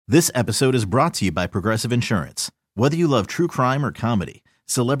This episode is brought to you by Progressive Insurance. Whether you love true crime or comedy,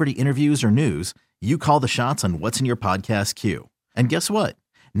 celebrity interviews or news, you call the shots on what's in your podcast queue. And guess what?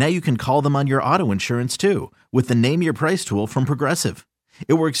 Now you can call them on your auto insurance too with the Name Your Price tool from Progressive.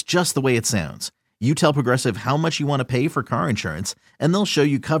 It works just the way it sounds. You tell Progressive how much you want to pay for car insurance, and they'll show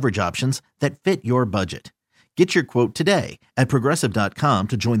you coverage options that fit your budget. Get your quote today at Progressive.com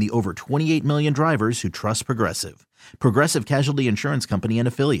to join the over 28 million drivers who trust Progressive. Progressive Casualty Insurance Company and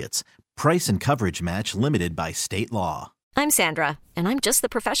Affiliates. Price and coverage match limited by state law. I'm Sandra, and I'm just the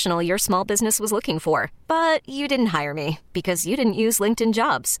professional your small business was looking for. But you didn't hire me because you didn't use LinkedIn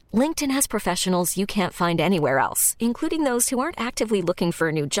Jobs. LinkedIn has professionals you can't find anywhere else, including those who aren't actively looking for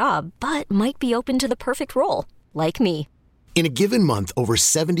a new job, but might be open to the perfect role, like me. In a given month, over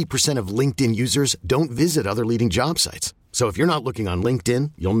 70% of LinkedIn users don't visit other leading job sites. So if you're not looking on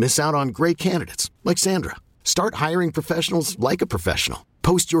LinkedIn, you'll miss out on great candidates like Sandra. Start hiring professionals like a professional.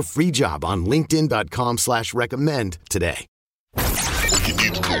 Post your free job on linkedin.com/recommend today. When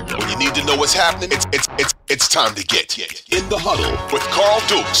you need to know what's happening, it's time to get in the huddle with Carl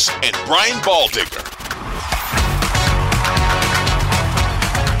Dukes and Brian Baldinger.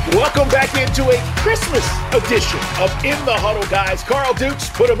 Welcome back into a Christmas edition of In the Huddle, guys. Carl Dukes,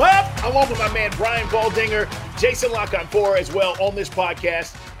 put him up, along with my man Brian Baldinger, Jason Lock-on-4 as well on this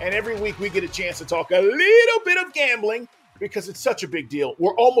podcast. And every week we get a chance to talk a little bit of gambling because it's such a big deal.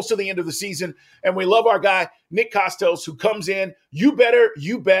 We're almost to the end of the season, and we love our guy, Nick Kostos, who comes in. You better,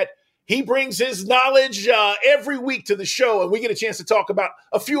 you bet. He brings his knowledge every week to the show, and we get a chance to talk about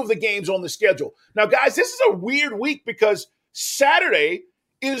a few of the games on the schedule. Now, guys, this is a weird week because Saturday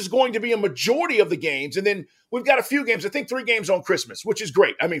is going to be a majority of the games. And then we've got a few games, I think 3 games on Christmas, which is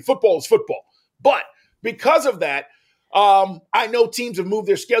great. I mean, football is football. But because of that, I know teams have moved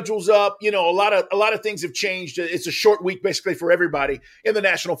their schedules up. You know, a lot of things have changed. It's a short week basically for everybody in the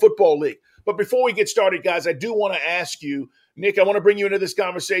National Football League. But before we get started, guys, I do want to ask you, Nick, I want to bring you into this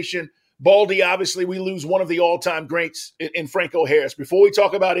conversation. Baldy, obviously, we lose one of the all-time greats in Franco Harris. Before we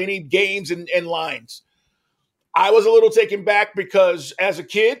talk about any games and lines, I was a little taken back because as a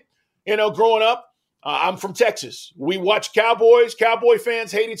kid, you know, growing up, I'm from Texas. We watched Cowboys. Cowboy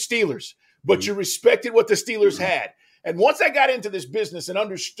fans hated Steelers, but you respected what the Steelers had. And once I got into this business and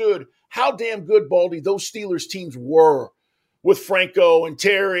understood how damn good, Baldy, those Steelers teams were with Franco and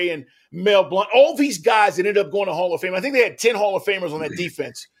Terry and Mel Blount, all these guys that ended up going to Hall of Fame. I think they had 10 Hall of Famers on that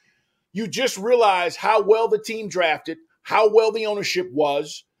defense. You just realize how well the team drafted, how well the ownership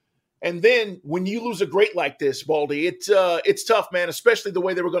was. And then when you lose a great like this, Baldy, it's tough, man, especially the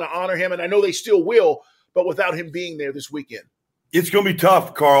way they were going to honor him. And I know they still will, but without him being there this weekend. It's going to be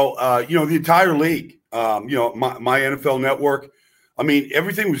tough, Carl. The entire league, my NFL network, I mean,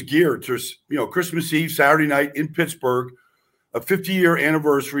 everything was geared to, Christmas Eve, Saturday night in Pittsburgh, a 50-year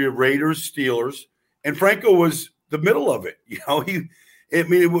anniversary of Raiders, Steelers. And Franco was the middle of it.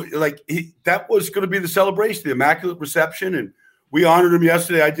 That was going to be the celebration, the immaculate reception. And we honored him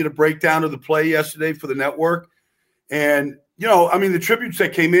yesterday. I did a breakdown of the play yesterday for the network. And, the tributes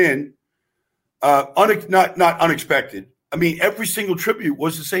that came in, not unexpected. I mean, every single tribute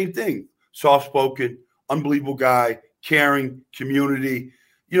was the same thing. Soft-spoken, unbelievable guy, caring, community.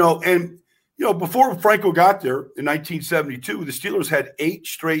 Before Franco got there in 1972, the Steelers had 8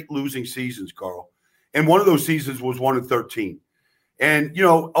 straight losing seasons, Carl. And one of those seasons was 1-13. And,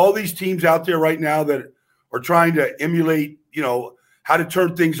 all these teams out there right now that are trying to emulate, how to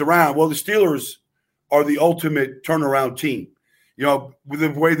turn things around. Well, the Steelers are the ultimate turnaround team, with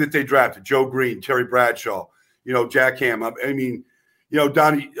the way that they drafted Joe Green, Terry Bradshaw, Jack Ham.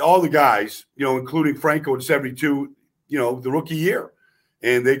 Donnie, all the guys, including Franco in 72, the rookie year.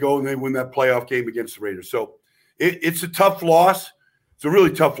 And they go and they win that playoff game against the Raiders. So it's a tough loss. It's a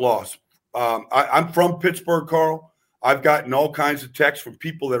really tough loss. I'm from Pittsburgh, Carl. I've gotten all kinds of texts from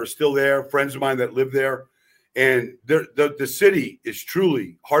people that are still there, friends of mine that live there. And the city is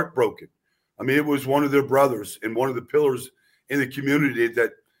truly heartbroken. I mean, it was one of their brothers and one of the pillars in the community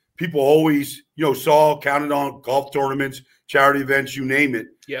that people always, saw, counted on, golf tournaments, charity events, you name it.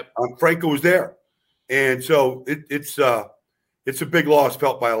 Yep. Franco was there. And so it's a big loss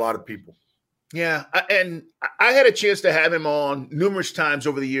felt by a lot of people. Yeah, and I had a chance to have him on numerous times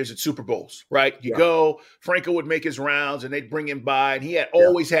over the years at Super Bowls, right? You go, Franco would make his rounds, and they'd bring him by, and he had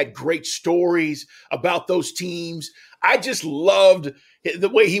always had great stories about those teams. I just loved the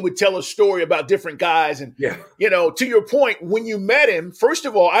way he would tell a story about different guys. And, to your point, when you met him, first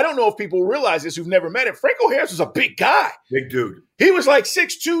of all, I don't know if people realize this who've never met him. Franco Harris was a big guy. Big dude. He was like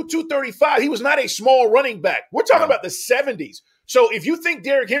 6'2", 235. He was not a small running back. We're talking about the 70s. So if you think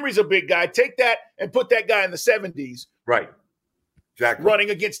Derrick Henry's a big guy, take that and put that guy in the 70s. Right. Exactly. running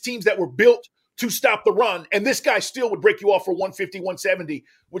against teams that were built to stop the run. And this guy still would break you off for 150, 170,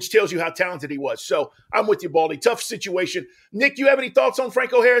 which tells you how talented he was. So I'm with you, Baldy. Tough situation. Nick, you have any thoughts on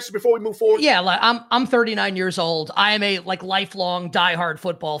Franco Harris before we move forward? Yeah, I'm 39 years old. I am a lifelong diehard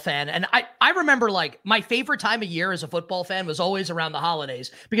football fan. And I remember my favorite time of year as a football fan was always around the holidays,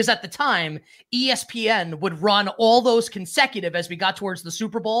 because at the time ESPN would run all those consecutive as we got towards the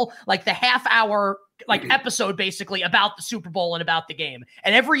Super Bowl, the half hour episode basically about the Super Bowl and about the game.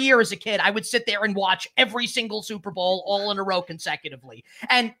 And every year as a kid, I would sit there and watch every single Super Bowl all in a row consecutively.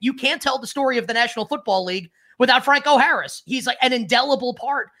 And you can't tell the story of the National Football League without Franco Harris. He's an indelible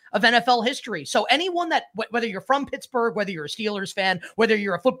part of NFL history. So anyone that, whether you're from Pittsburgh, whether you're a Steelers fan, whether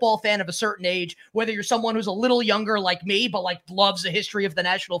you're a football fan of a certain age, whether you're someone who's a little younger like me, but loves the history of the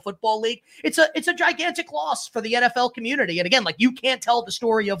National Football League, it's a gigantic loss for the NFL community. And again, you can't tell the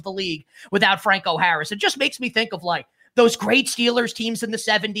story of the league without Franco Harris. It just makes me think of those great Steelers teams in the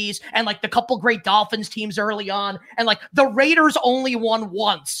 70s and the couple great Dolphins teams early on. And the Raiders only won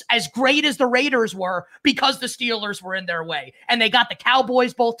once, as great as the Raiders were, because the Steelers were in their way. And they got the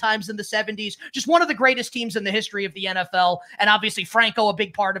Cowboys both times in the 70s. Just one of the greatest teams in the history of the NFL. And obviously Franco, a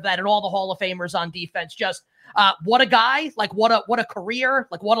big part of that, and all the Hall of Famers on defense. Just what a guy, what a career,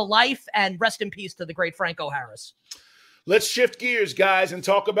 what a life, and rest in peace to the great Franco Harris. Let's shift gears, guys, and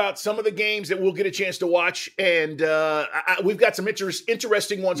talk about some of the games that we'll get a chance to watch. And we've got some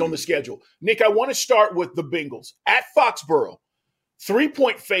interesting ones on the schedule. Nick, I want to start with the Bengals at Foxborough.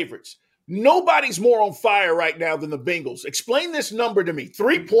 3-point favorites. Nobody's more on fire right now than the Bengals. Explain this number to me.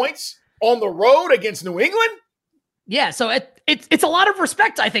 3 points on the road against New England? Yeah, so it's a lot of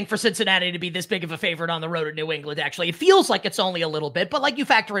respect, I think, for Cincinnati to be this big of a favorite on the road at New England, actually. It feels like it's only a little bit, but you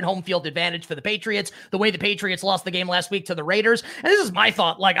factor in home field advantage for the Patriots, the way the Patriots lost the game last week to the Raiders. And this is my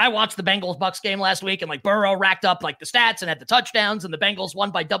thought. I watched the Bengals-Bucks game last week, and Burrow racked up the stats and had the touchdowns, and the Bengals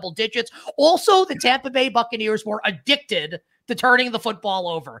won by double digits. Also, the Tampa Bay Buccaneers were addicted to turning the football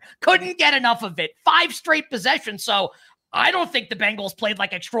over. Couldn't get enough of it. 5 straight possessions, so I don't think the Bengals played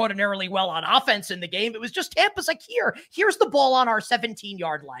extraordinarily well on offense in the game. It was just Tampa's here's the ball on our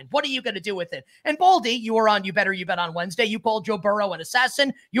 17-yard line. What are you going to do with it? And Baldy, you were on You Better You Bet on Wednesday. You called Joe Burrow an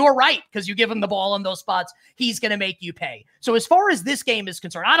assassin. You're right, because you give him the ball in those spots, he's going to make you pay. So as far as this game is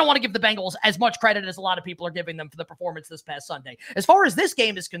concerned, I don't want to give the Bengals as much credit as a lot of people are giving them for the performance this past Sunday. As far as this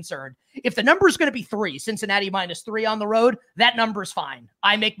game is concerned, if the number is going to be 3, Cincinnati -3 on the road, that number is fine.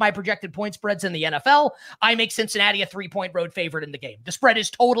 I make my projected point spreads in the NFL. I make Cincinnati a 3-point road favorite in the game. The spread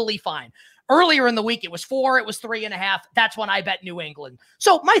is totally fine. Earlier in the week, it was 4, it was 3.5. That's when I bet New England.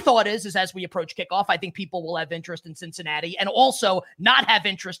 So my thought is as we approach kickoff, I think people will have interest in Cincinnati and also not have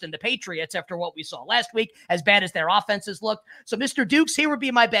interest in the Patriots after what we saw last week, as bad as their offenses looked. So Mr. Dukes, here would be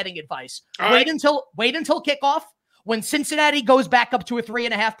my betting advice. Wait until kickoff. When Cincinnati goes back up to a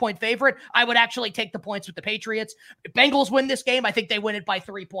 3.5-point favorite, I would actually take the points with the Patriots. If Bengals win this game, I think they win it by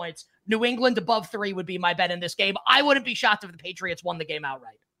 3 points. New England above 3 would be my bet in this game. I wouldn't be shocked if the Patriots won the game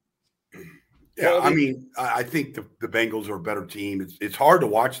outright. Yeah, I think the Bengals are a better team. It's hard to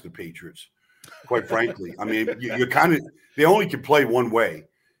watch the Patriots, quite frankly. You kind of – they only can play one way.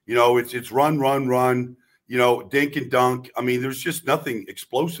 It's run, dink and dunk. There's just nothing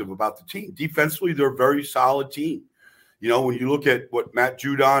explosive about the team. Defensively, they're a very solid team. When you look at what Matt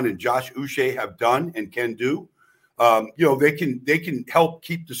Judon and Josh Uche have done and can do, they can help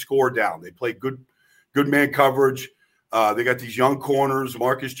keep the score down. They play good man coverage. They got these young corners,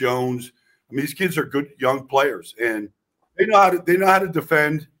 Marcus Jones. These kids are good young players, and they know how to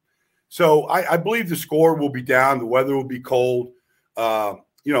defend. So I believe the score will be down. The weather will be cold.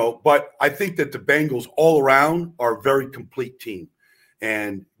 But I think that the Bengals all around are a very complete team.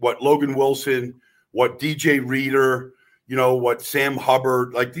 And what Logan Wilson, what DJ Reader, what Sam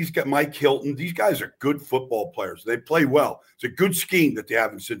Hubbard, these guys, Mike Hilton, these guys are good football players. They play well. It's a good scheme that they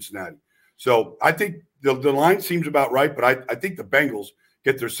have in Cincinnati. So I think the line seems about right, but I think the Bengals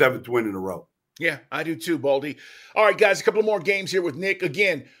get their 7th win in a row. Yeah, I do too, Baldy. All right, guys, a couple more games here with Nick.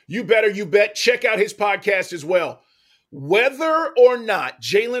 Again, You Better You Bet. Check out his podcast as well. Whether or not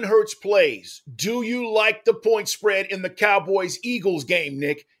Jalen Hurts plays, do you like the point spread in the Cowboys-Eagles game,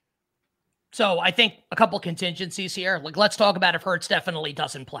 Nick? So I think a couple contingencies here. Let's talk about if Hurts definitely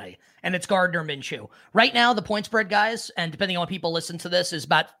doesn't play, and it's Gardner Minshew. Right now, the point spread, guys, and depending on when people listen to this, is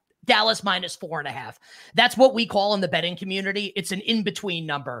about Dallas -4.5. That's what we call in the betting community. It's an in-between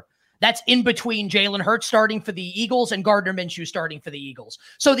number. That's in between Jalen Hurts starting for the Eagles and Gardner Minshew starting for the Eagles.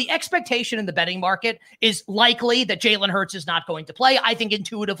 So the expectation in the betting market is likely that Jalen Hurts is not going to play. I think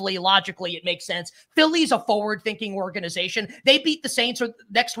intuitively, logically, it makes sense. Philly's a forward-thinking organization. They beat the Saints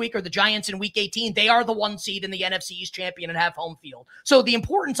next week or the Giants in Week 18. They are the 1 seed in the NFC East champion and have home field. So the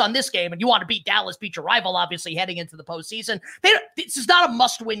importance on this game, and you want to beat Dallas, beat your rival, obviously, heading into the postseason. This is not a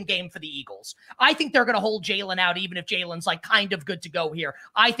must-win game for the Eagles. I think they're going to hold Jalen out, even if Jalen's like kind of good to go here.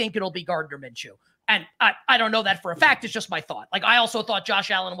 I think it'll be Gardner Minshew. And I don't know that for a fact. It's just my thought. Like, I also thought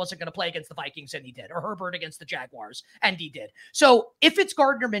Josh Allen wasn't going to play against the Vikings, and he did, or Herbert against the Jaguars, and he did. So if it's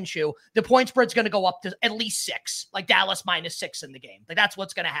Gardner Minshew, the point spread's going to go up to at least 6, like Dallas -6 in the game. Like, that's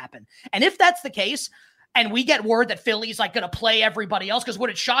what's going to happen. And if that's the case, and we get word that Philly's like going to play everybody else, because would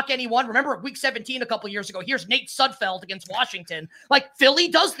it shock anyone? Remember Week 17 a couple years ago, here's Nate Sudfeld against Washington. Like, Philly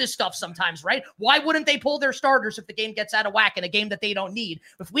does this stuff sometimes, right? Why wouldn't they pull their starters if the game gets out of whack in a game that they don't need?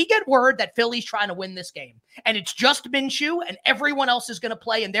 If we get word that Philly's trying to win this game and it's just Minshew and everyone else is going to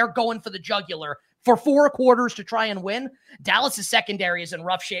play and they're going for the jugular for 4 quarters to try and win, Dallas's secondary is in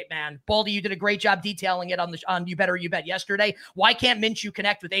rough shape, man. Baldy, you did a great job detailing it on You Better You Bet yesterday. Why can't Minshew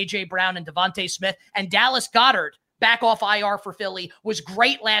connect with A.J. Brown and Devontae Smith? And Dallas Goedert, back off IR for Philly, was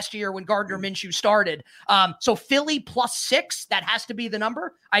great last year when Gardner Minshew started. So Philly +6, that has to be the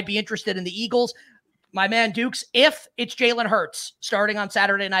number. I'd be interested in the Eagles. My man Dukes, if it's Jalen Hurts starting on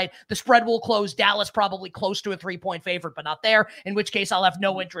Saturday night, the spread will close. Dallas probably close to a 3-point favorite, but not there, in which case I'll have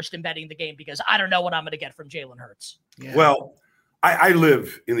no interest in betting the game because I don't know what I'm going to get from Jalen Hurts. Yeah. Well, I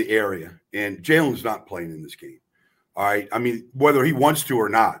live in the area, and Jalen's not playing in this game. All right. I mean, whether he wants to or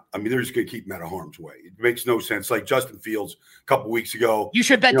not, I mean, they're just going to keep him out of harm's way. It makes no sense. Like Justin Fields a couple weeks ago. You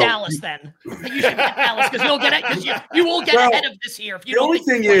should bet Dallas then. You should bet Dallas because you'll get it. You will get ahead of this year. If you the only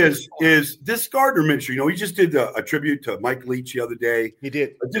thing is this Gardner Minshew. He just did a tribute to Mike Leach the other day. He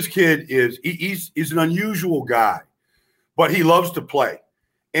did. But this kid he's an unusual guy, but he loves to play.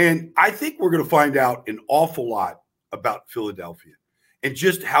 And I think we're going to find out an awful lot about Philadelphia and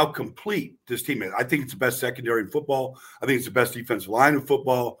just how complete this team is. I think it's the best secondary in football. I think it's the best defensive line in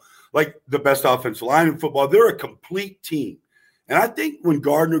football, like the best offensive line in football. They're a complete team. And I think when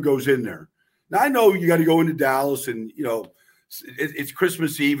Gardner goes in there, now I know you got to go into Dallas and, it's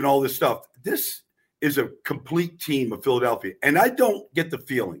Christmas Eve and all this stuff. This is a complete team of Philadelphia. And I don't get the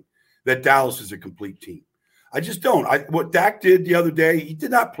feeling that Dallas is a complete team. I just don't. What Dak did the other day, he did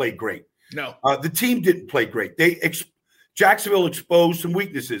not play great. No. The team didn't play great. Jacksonville exposed some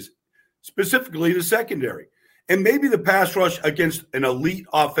weaknesses, specifically the secondary. And maybe the pass rush against an elite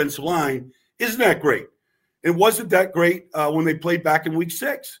offensive line isn't that great. It wasn't that great when they played back in Week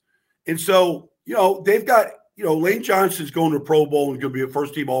 6. And so, they've got, Lane Johnson's going to Pro Bowl and going to be a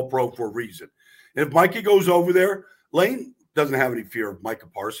first-team All-Pro for a reason. And if Micah goes over there, Lane doesn't have any fear of Micah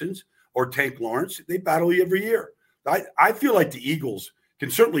Parsons or Tank Lawrence. They battle every year. I feel like the Eagles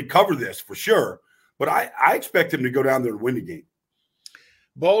can certainly cover this for sure. But I expect them to go down there and win the game.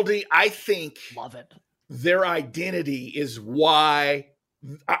 Baldy, I think love it. Their identity is why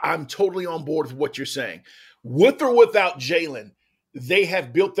I'm totally on board with what you're saying. With or without Jalen, they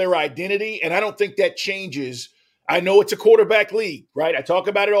have built their identity, and I don't think that changes. I know it's a quarterback league, right? I talk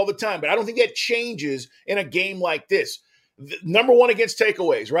about it all the time, but I don't think that changes in a game like this. Number one against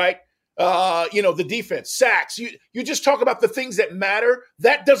takeaways, right? The defense, sacks. You just talk about the things that matter.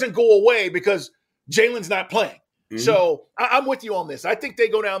 That doesn't go away because Jalen's not playing. Mm-hmm. So I'm with you on this. I think they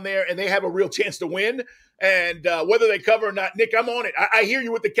go down there and they have a real chance to win. And whether they cover or not, Nick, I'm on it. I hear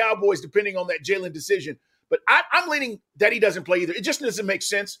you with the Cowboys, depending on that Jalen decision. But I'm leaning that he doesn't play either. It just doesn't make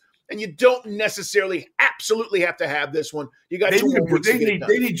sense. And you don't necessally absolutely have to have this one. You got they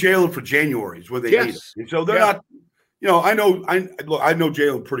need Jalen for January is what they need him. And so they're not, I know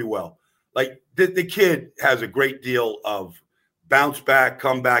Jalen pretty well. Like the kid has a great deal of bounce back,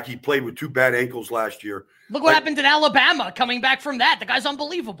 come back. He played with 2 bad ankles last year. Look what happened in Alabama coming back from that. The guy's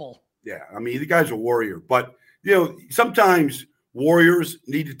unbelievable. Yeah, I mean, the guy's a warrior. But, sometimes warriors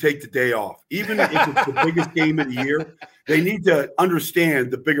need to take the day off. Even if it's the biggest game of the year, they need to understand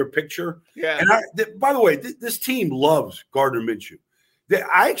the bigger picture. Yeah. And by the way, this team loves Gardner Minshew.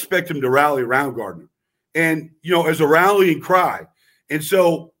 I expect him to rally around Gardner and, as a rallying cry. And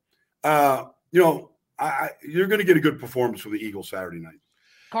so, you're going to get a good performance from the Eagles Saturday night.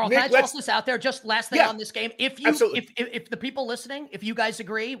 Carl, Nick, can I toss this out there? Just last thing on this game. If the people listening, if you guys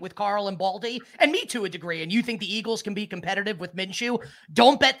agree with Carl and Baldy, and me to a degree, and you think the Eagles can be competitive with Minshew,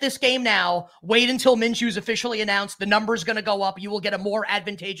 don't bet this game now. Wait until Minshew's officially announced. The number's going to go up. You will get a more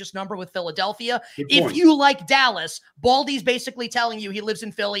advantageous number with Philadelphia. If you like Dallas, Baldy's basically telling you he lives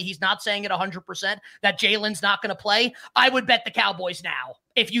in Philly. He's not saying it 100% that Jalen's not going to play. I would bet the Cowboys now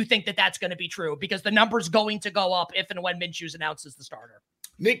if you think that that's going to be true, because the number's going to go up if and when Minshew announces the starter.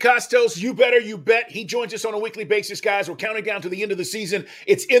 Nick Kostos, you better, you bet. He joins us on a weekly basis, guys. We're counting down to the end of the season.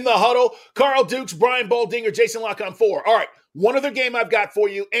 It's In the Huddle. Carl Dukes, Brian Baldinger, Jason Lock on 4. All right, one other game I've got for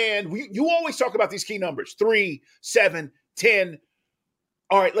you, and you always talk about these key numbers, 3, 7, 10.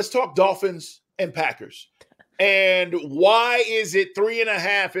 All right, let's talk Dolphins and Packers. And why is it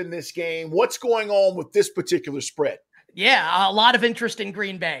 3.5 in this game? What's going on with this particular spread? Yeah, a lot of interest in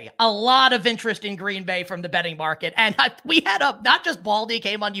Green Bay. A lot of interest in Green Bay from the betting market. And we had not just Baldy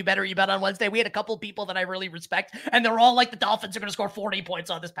came on You Bet on Wednesday. We had a couple of people that I really respect, and they're all like, the Dolphins are going to score 40 points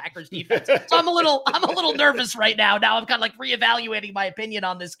on this Packers defense. So I'm a little nervous right now. Now I'm kind of like reevaluating my opinion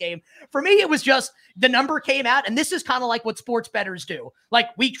on this game. For me, it was just the number came out, and this is kind of like what sports bettors do. Like,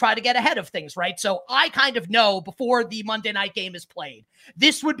 we try to get ahead of things, right? So I kind of know before the Monday night game is played,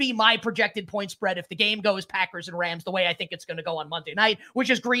 this would be my projected point spread if the game goes Packers and Rams the way I think it's going to go on Monday night, which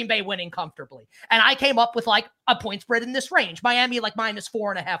is Green Bay winning comfortably. And I came up with like a point spread in this range. Miami, like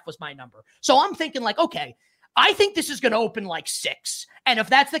 -4.5 was my number. So I'm thinking like, okay, I think this is going to open like 6. And if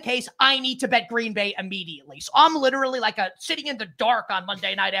that's the case, I need to bet Green Bay immediately. So I'm literally like sitting in the dark on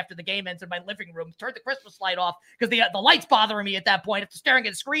Monday night after the game ends in my living room, turn the Christmas light off because the light's bothering me at that point after staring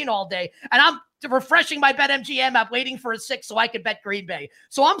at the screen all day. And I'm refreshing my BetMGM app, waiting for a 6 so I could bet Green Bay.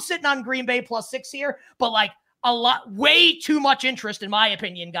 So I'm sitting on Green Bay +6 here, but like, way too much interest, in my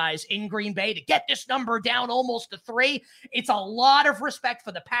opinion, guys, in Green Bay to get this number down almost to 3. It's a lot of respect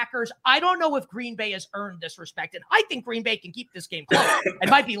for the Packers. I don't know if Green Bay has earned this respect, and I think Green Bay can keep this game close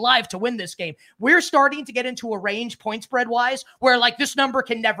and might be live to win this game. We're starting to get into a range point spread wise where like this number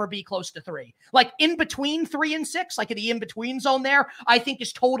can never be close to 3. Like in between 3 and 6, like in the in-between zone there, I think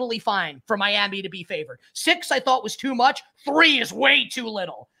is totally fine for Miami to be favored. 6 I thought was too much. 3 is way too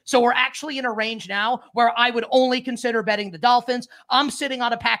little. So we're actually in a range now where I would only consider betting the Dolphins. I'm sitting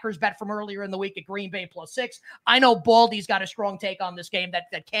on a Packers bet from earlier in the week at Green Bay +6. I know Baldy's got a strong take on this game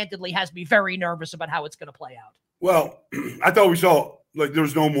that candidly has me very nervous about how it's going to play out. Well, I thought we saw, like, there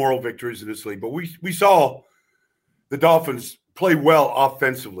was no moral victories in this league, but we saw the Dolphins play well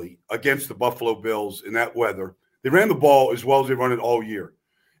offensively against the Buffalo Bills in that weather. They ran the ball as well as they run it all year.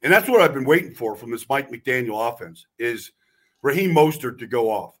 And that's what I've been waiting for from this Mike McDaniel offense is Raheem Mostert to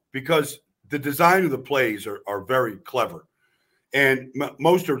go off, because the design of the plays are very clever. And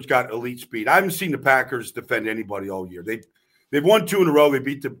Mostert's got elite speed. I haven't seen the Packers defend anybody all year. They've won 2 in a row. They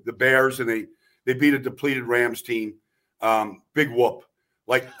beat the Bears, and they beat a depleted Rams team. Big whoop.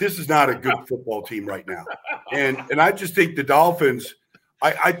 Like, this is not a good football team right now. And I just think the Dolphins,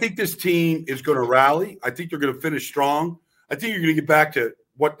 I think this team is going to rally. I think they're going to finish strong. I think you're going to get back to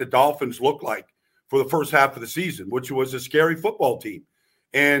what the Dolphins look like for the first half of the season, which was a scary football team.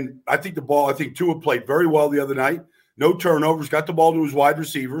 And I think Tua played very well the other night. No turnovers, got the ball to his wide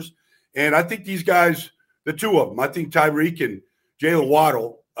receivers. And I think these guys, the 2 of them, I think Tyreek and Jalen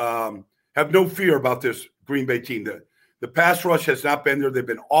Waddle have no fear about this Green Bay team. The pass rush has not been there. They've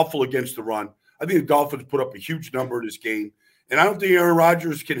been awful against the run. I think the Dolphins put up a huge number in this game. And I don't think Aaron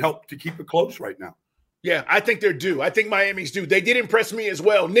Rodgers can help to keep it close right now. Yeah, I think they're due. I think Miami's due. They did impress me as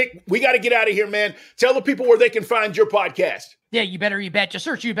well. Nick, we got to get out of here, man. Tell the people where they can find your podcast. Yeah, You Better You Bet. Just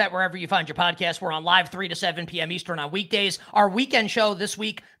search You Bet wherever you find your podcast. We're on live 3 to 7 p.m. Eastern on weekdays. Our weekend show this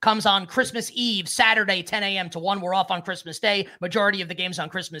week comes on Christmas Eve, Saturday, 10 a.m. to 1. We're off on Christmas Day. Majority of the games on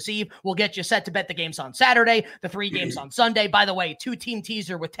Christmas Eve. We'll get you set to bet the games on Saturday, the 3 games on Sunday. By the way, 2-team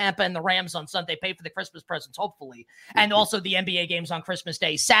teaser with Tampa and the Rams on Sunday. Pay for the Christmas presents, hopefully. And also the NBA games on Christmas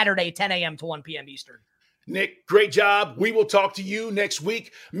Day, Saturday, 10 a.m. to 1 p.m. Eastern. Nick, great job. We will talk to you next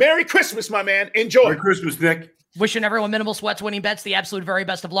week. Merry Christmas, my man. Enjoy. Merry Christmas, Nick. Wishing everyone Minimal Sweats winning bets the absolute very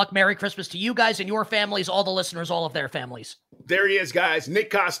best of luck. Merry Christmas to you guys and your families, all the listeners, all of their families. There he is, guys.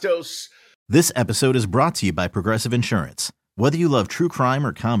 Nick Kostos. This episode is brought to you by Progressive Insurance. Whether you love true crime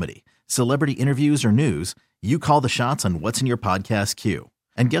or comedy, celebrity interviews or news, you call the shots on what's in your podcast queue.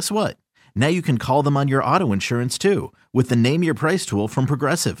 And guess what? Now you can call them on your auto insurance too with the Name Your Price tool from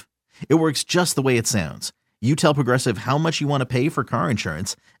Progressive. It works just the way it sounds. You tell Progressive how much you want to pay for car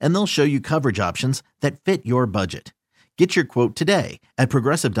insurance, and they'll show you coverage options that fit your budget. Get your quote today at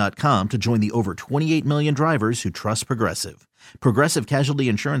Progressive.com to join the over 28 million drivers who trust Progressive. Progressive Casualty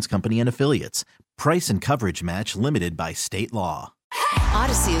Insurance Company and Affiliates. Price and coverage match limited by state law.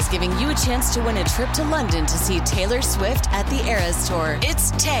 Odyssey is giving you a chance to win a trip to London to see Taylor Swift at the Eras Tour.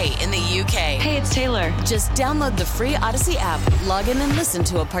 It's Tay in the UK. Hey, it's Taylor. Just download the free Odyssey app, log in and listen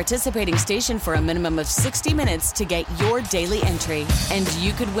to a participating station for a minimum of 60 minutes to get your daily entry. And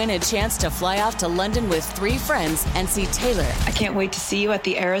you could win a chance to fly off to London with 3 friends and see Taylor. I can't wait to see you at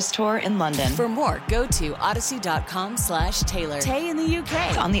the Eras Tour in London. For more, go to odyssey.com/Taylor. Tay in the UK.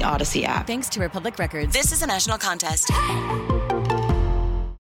 It's on the Odyssey app. Thanks to Republic Records. This is a national contest.